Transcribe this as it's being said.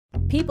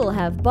People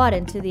have bought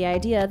into the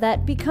idea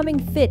that becoming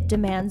fit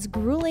demands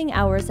grueling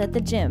hours at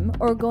the gym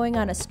or going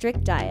on a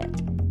strict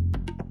diet.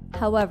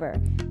 However,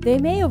 they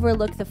may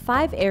overlook the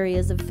 5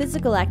 areas of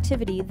physical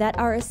activity that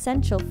are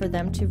essential for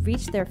them to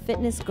reach their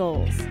fitness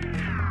goals.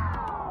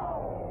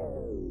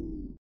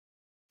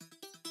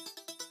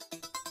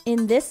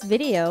 In this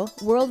video,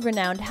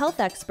 world-renowned health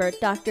expert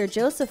Dr.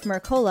 Joseph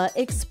Mercola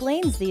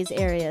explains these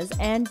areas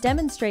and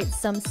demonstrates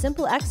some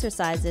simple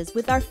exercises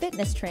with our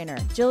fitness trainer,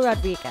 Jill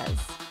Rodriguez.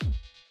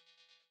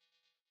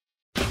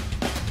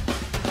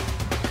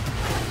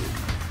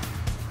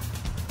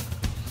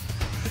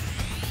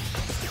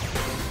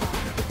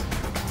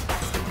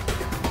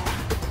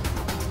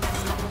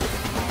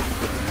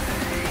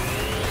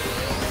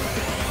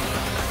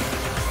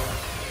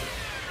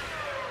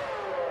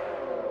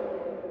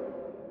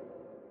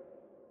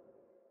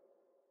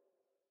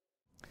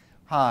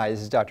 Hi, this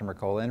is Dr.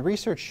 Mercola, and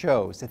research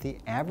shows that the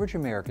average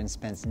American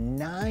spends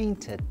 9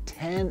 to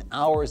 10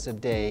 hours a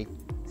day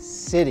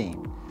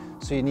sitting.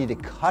 So you need to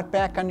cut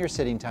back on your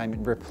sitting time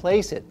and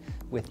replace it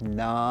with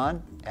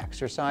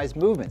non-exercise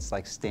movements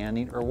like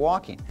standing or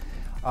walking.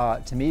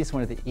 To me, it's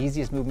one of the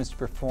easiest movements to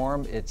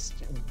perform. It's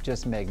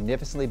just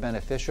magnificently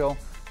beneficial.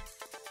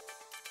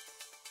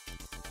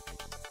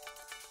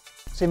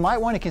 So you might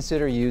want to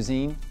consider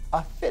using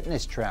a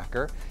fitness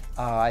tracker.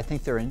 I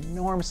think they're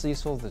enormously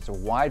useful. There's a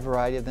wide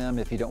variety of them.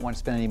 If you don't want to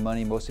spend any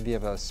money, most of you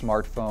have a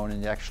smartphone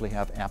and you actually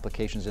have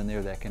applications in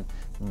there that can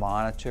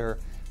monitor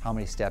how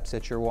many steps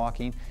that you're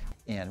walking.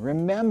 And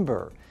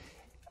remember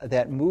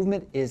that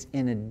movement is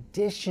in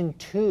addition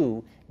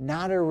to,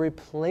 not a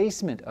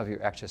replacement of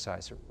your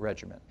exercise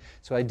regimen.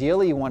 So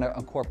ideally you want to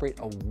incorporate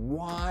a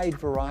wide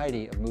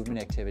variety of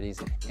movement activities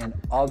and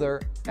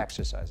other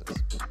exercises.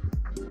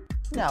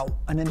 Now,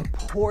 an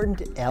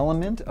important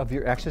element of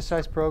your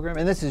exercise program,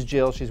 and this is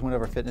Jill, she's one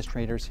of our fitness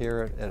trainers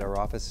here at our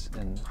office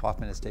in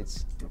Hoffman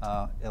Estates,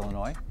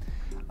 Illinois,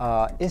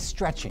 is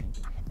stretching.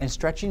 And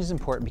stretching is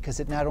important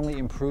because it not only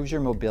improves your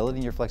mobility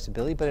and your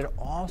flexibility, but it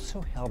also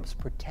helps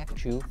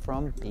protect you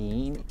from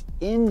being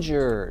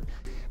injured.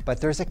 But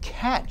there's a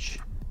catch.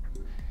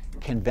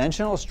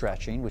 Conventional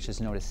stretching, which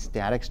is known as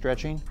static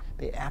stretching,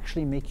 they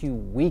actually make you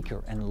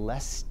weaker and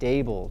less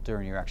stable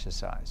during your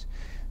exercise.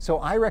 So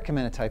I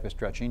recommend a type of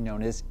stretching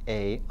known as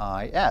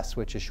AIS,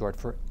 which is short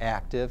for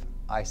active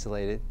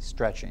isolated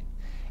stretching.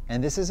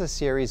 And this is a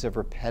series of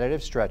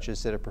repetitive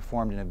stretches that are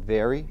performed in a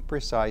very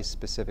precise,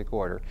 specific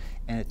order,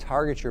 and it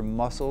targets your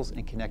muscles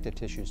and connective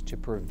tissues to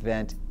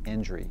prevent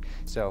injury.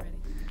 So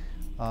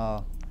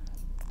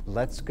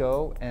let's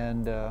go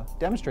and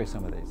demonstrate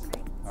some of these.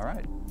 All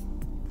right.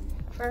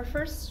 For our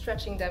first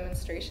stretching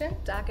demonstration,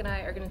 Doc and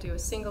I are going to do a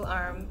single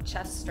arm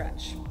chest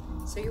stretch.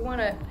 So you want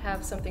to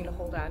have something to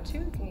hold on to.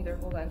 You can either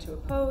hold on to a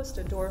post,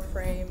 a door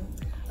frame,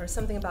 or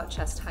something about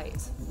chest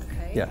height.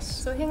 Okay? Yes.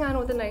 So hang on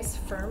with a nice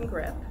firm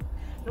grip.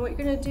 And what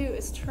you're going to do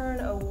is turn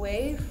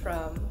away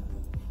from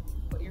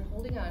what you're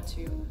holding on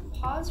to.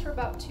 Pause for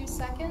about 2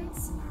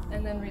 seconds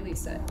and then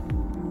release it.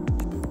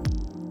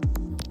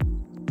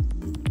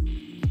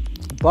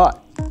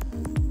 But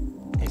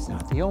it's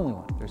not the only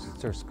one.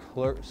 There's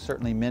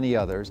certainly many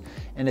others.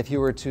 And if you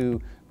were to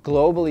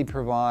globally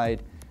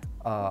provide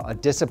a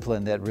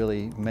discipline that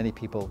really many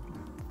people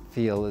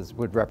feel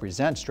would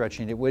represent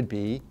stretching, it would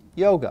be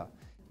yoga.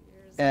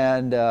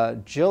 And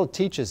Jill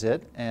teaches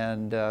it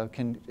and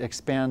can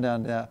expand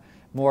on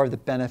more of the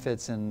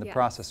benefits and the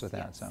process with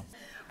that. So,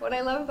 what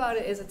I love about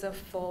it is it's a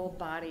full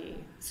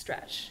body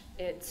stretch.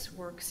 It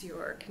works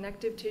your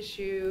connective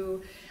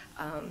tissue,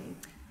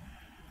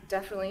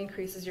 definitely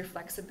increases your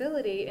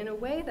flexibility in a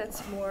way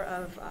that's more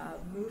of a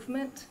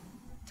movement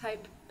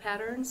type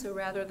pattern. So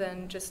rather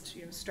than just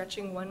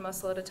stretching one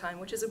muscle at a time,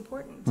 which is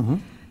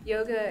important,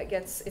 yoga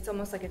it's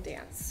almost like a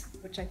dance,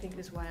 which I think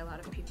is why a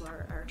lot of people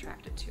are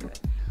attracted to it.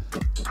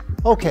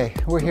 Okay,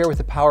 we're here with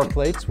the Power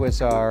Plates,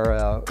 which are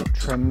a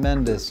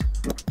tremendous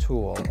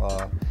tool.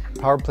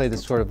 Power Plate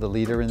is sort of the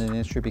leader in the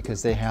industry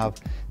because they have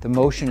the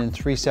motion in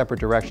 3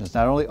 separate directions,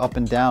 not only up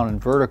and down and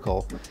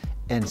vertical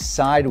and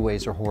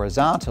sideways or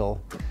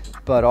horizontal,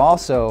 but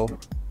also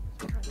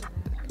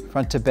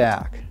front to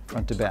back.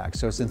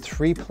 So it's in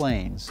 3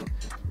 planes.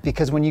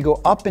 Because when you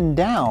go up and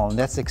down,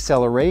 that's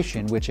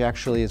acceleration, which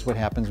actually is what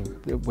happens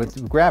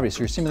with gravity. So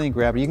you're simulating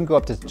gravity. You can go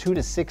up to 2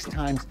 to 6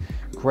 times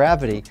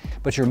gravity,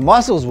 but your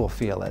muscles will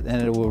feel it,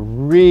 and it will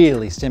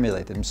really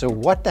stimulate them. So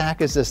what the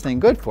heck is this thing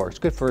good for? It's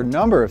good for a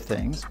number of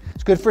things.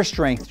 It's good for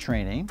strength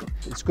training.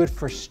 It's good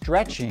for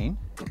stretching.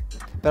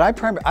 But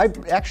I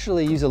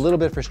actually use a little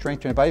bit for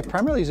strength training, but I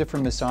primarily use it for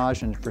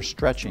massage and for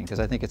stretching because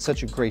I think it's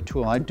such a great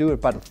tool. I do it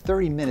about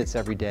 30 minutes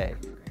every day.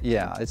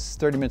 Yeah, it's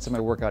 30 minutes of my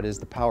workout is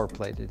the Power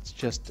Plate. It's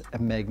just a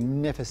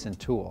magnificent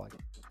tool.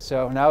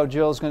 So now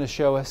Jill's going to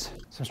show us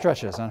some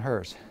stretches on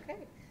hers.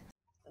 Okay.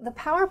 The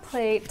Power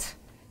Plate,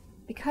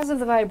 because of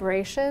the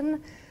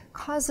vibration,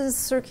 causes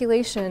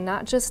circulation,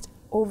 not just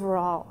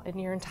overall in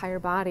your entire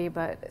body,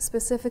 but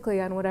specifically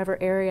on whatever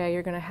area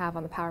you're going to have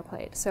on the Power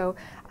Plate. So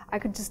I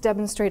could just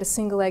demonstrate a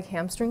single leg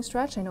hamstring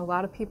stretch. I know a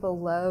lot of people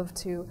love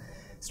to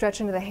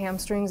stretch into the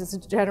hamstrings. It's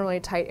generally a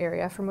tight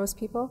area for most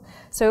people.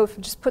 So if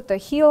you just put the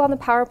heel on the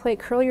power plate,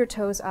 curl your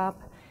toes up,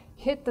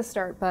 hit the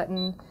start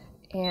button,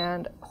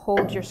 and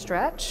hold your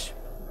stretch.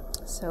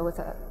 So with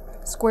a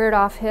squared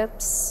off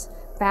hips,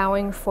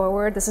 bowing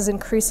forward, this is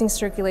increasing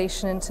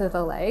circulation into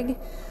the leg.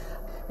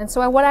 And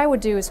so what I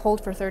would do is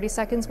hold for 30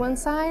 seconds one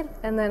side,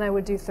 and then I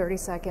would do 30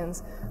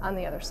 seconds on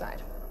the other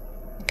side.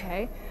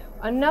 Okay.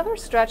 Another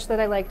stretch that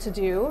I like to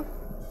do,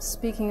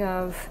 speaking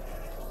of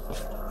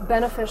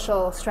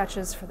beneficial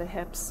stretches for the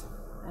hips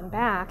and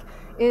back,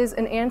 is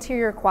an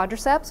anterior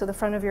quadricep, so the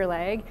front of your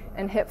leg,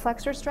 and hip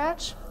flexor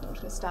stretch. I'm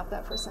just going to stop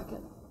that for a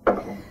second.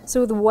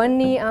 So with one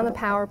knee on the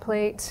power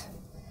plate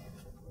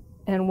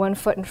and one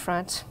foot in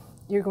front,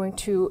 you're going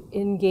to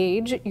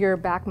engage your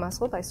back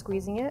muscle by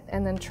squeezing it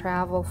and then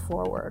travel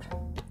forward.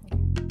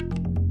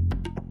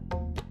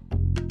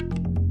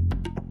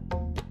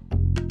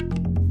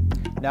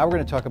 Now we're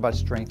going to talk about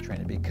strength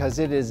training, because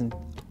it is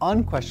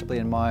unquestionably,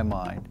 in my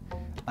mind,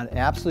 an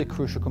absolutely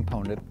crucial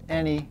component of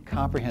any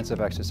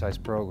comprehensive exercise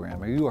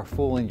program. You are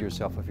fooling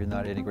yourself if you're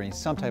not integrating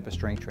some type of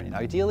strength training.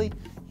 Ideally,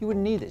 you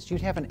wouldn't need this.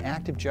 You'd have an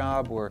active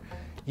job where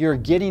you're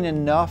getting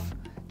enough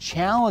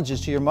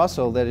challenges to your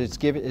muscle that it's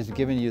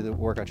giving you the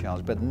workout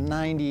challenge, but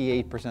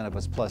 98% of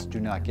us plus do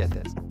not get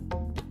this.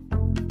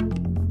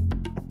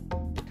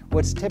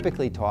 What's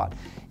typically taught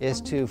is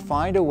to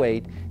find a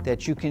weight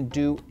that you can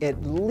do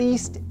at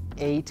least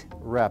 8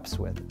 reps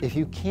with. If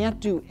you can't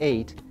do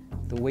 8,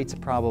 the weight's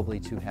probably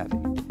too heavy.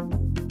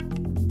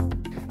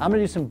 I'm going to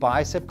do some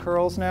bicep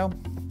curls now.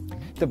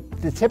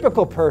 The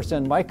typical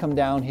person might come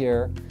down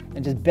here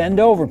and just bend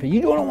over, but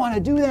you don't want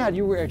to do that.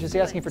 You were just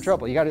asking for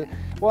trouble. You got to,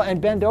 well,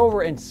 and bend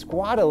over and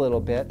squat a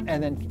little bit,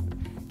 and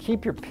then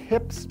keep your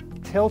hips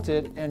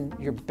tilted and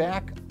your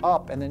back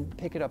up, and then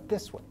pick it up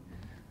this way.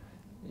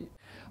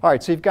 All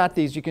right, so you've got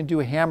these. You can do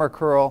a hammer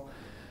curl.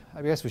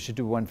 I guess we should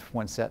do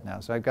one set now.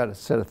 So I've got a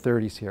set of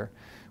 30s here,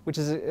 which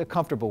is a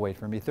comfortable weight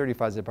for me.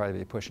 35s would probably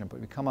be pushing it,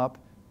 but we come up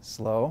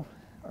slow,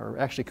 or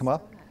actually come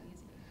up,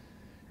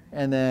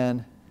 and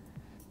then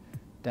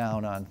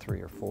down on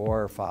 3 or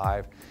 4 or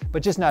 5,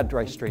 but just not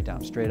right straight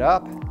down. Straight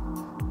up,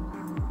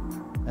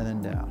 and then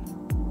down.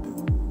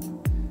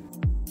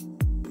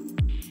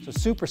 So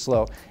super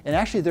slow. And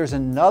actually there's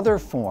another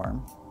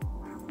form,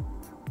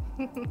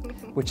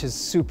 which is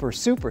super,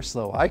 super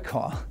slow, I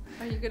call.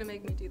 Are you going to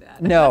make me do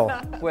that? No.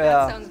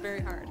 Well, that sounds very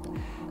hard.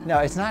 No,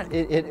 it's not.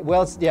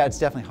 Well, yeah, it's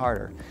definitely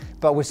harder.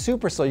 But with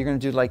super slow, you're going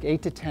to do like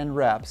 8 to 10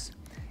 reps.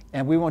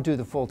 And we won't do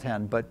the full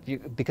 10, but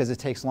because it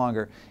takes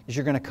longer, is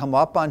you're going to come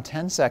up on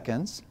 10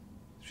 seconds.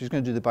 She's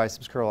going to do the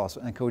biceps curl also,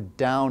 and go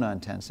down on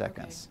 10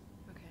 seconds.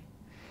 Okay.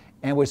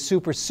 And with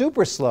super,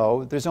 super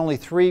slow, there's only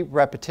 3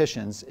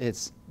 repetitions.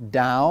 It's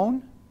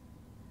down,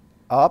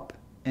 up,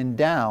 and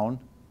down,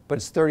 but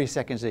it's 30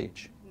 seconds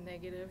each.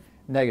 Negative.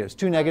 Negatives.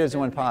 2 negatives and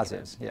 1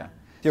 positives. Yeah.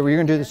 Yeah, well, you're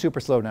going to do the super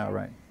slow now,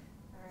 right?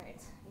 All right.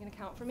 You going to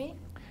count for me?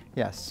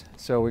 Yes.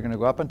 So we're going to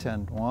go up on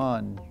 10.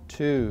 1,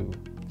 2,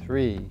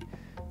 3,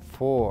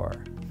 4,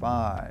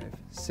 5,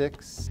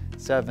 6,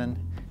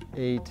 7,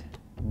 8,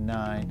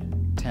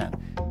 9,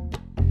 10.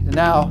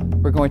 Now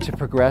we're going to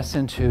progress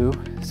into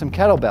some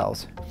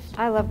kettlebells.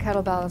 I love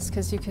kettlebells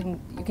because you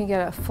can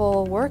get a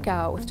full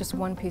workout with just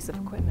one piece of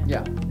equipment.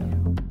 Yeah.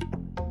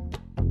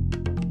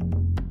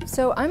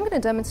 So I'm going to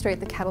demonstrate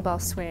the kettlebell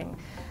swing.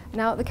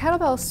 Now the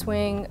kettlebell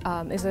swing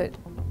is a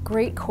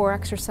great core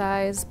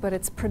exercise, but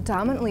it's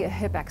predominantly a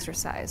hip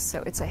exercise,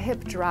 so it's a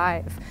hip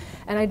drive.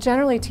 And I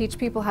generally teach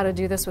people how to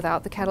do this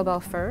without the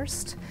kettlebell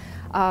first,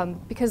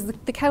 because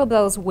the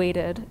kettlebell is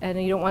weighted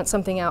and you don't want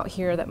something out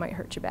here that might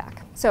hurt your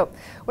back. So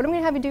what I'm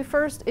going to have you do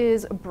first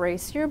is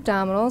brace your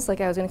abdominals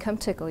like I was going to come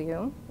tickle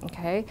you,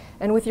 okay?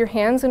 And with your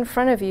hands in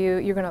front of you,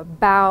 you're going to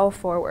bow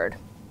forward.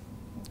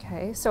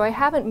 Okay, so I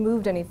haven't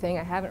moved anything.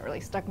 I haven't really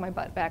stuck my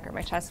butt back or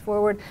my chest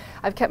forward.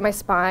 I've kept my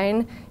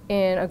spine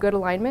in a good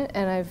alignment,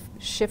 and I've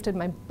shifted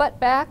my butt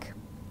back,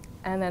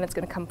 and then it's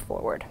going to come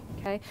forward.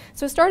 Okay,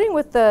 so starting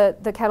with the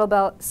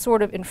kettlebell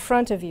sort of in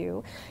front of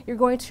you, you're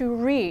going to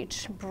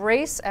reach,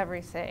 brace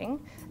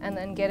everything, and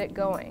then get it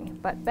going.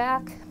 Butt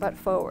back, butt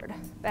forward,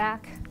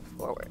 back,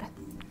 forward.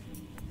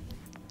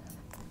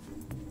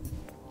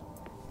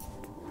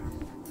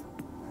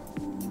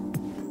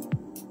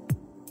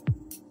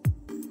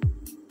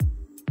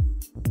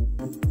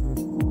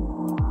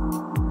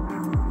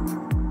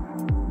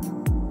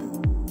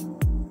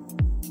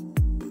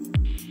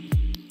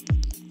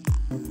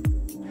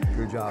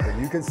 Job,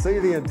 and you can see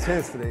the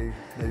intensity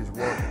that he's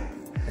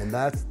working, and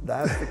that's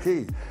the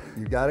key.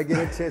 You got to get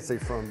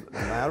intensity from the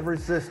amount of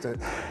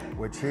resistance,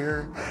 which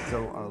here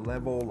so a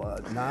level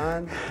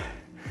 9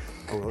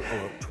 or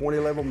a 20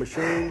 level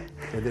machine,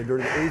 and then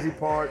during the easy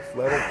parts,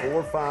 level 4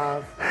 or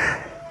 5.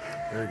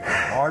 There you go.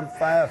 Hard and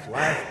fast,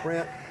 last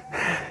sprint.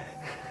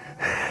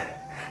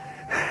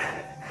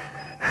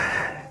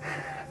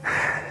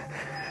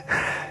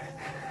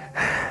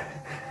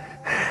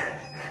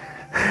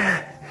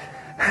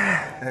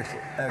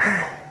 Excellent,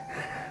 excellent.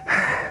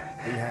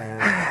 We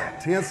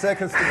have 10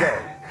 seconds to go.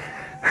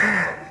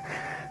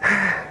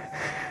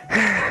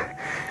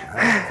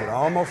 Put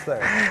Almost there.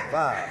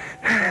 5,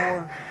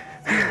 4,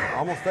 3.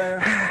 Almost there.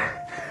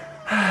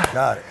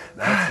 Got it.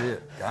 That's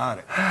it. Got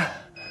it.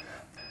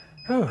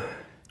 Whew.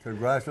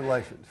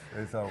 Congratulations.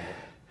 It's over.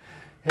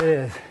 It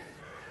is.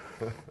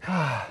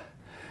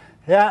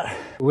 That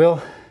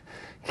will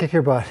kick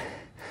your butt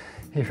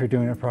if you're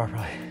doing it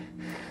properly.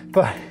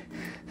 But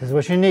this is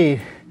what you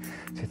need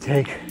to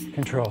take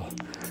control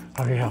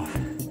of your health.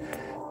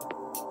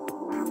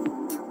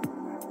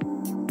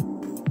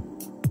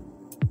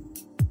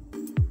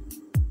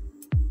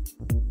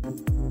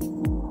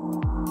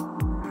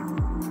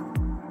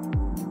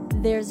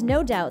 There's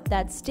no doubt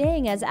that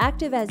staying as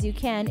active as you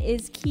can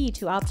is key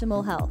to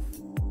optimal health.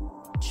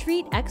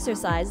 Treat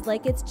exercise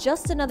like it's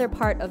just another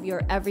part of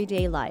your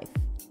everyday life.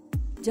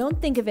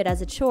 Don't think of it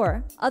as a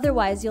chore,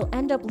 otherwise you'll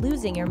end up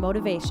losing your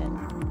motivation.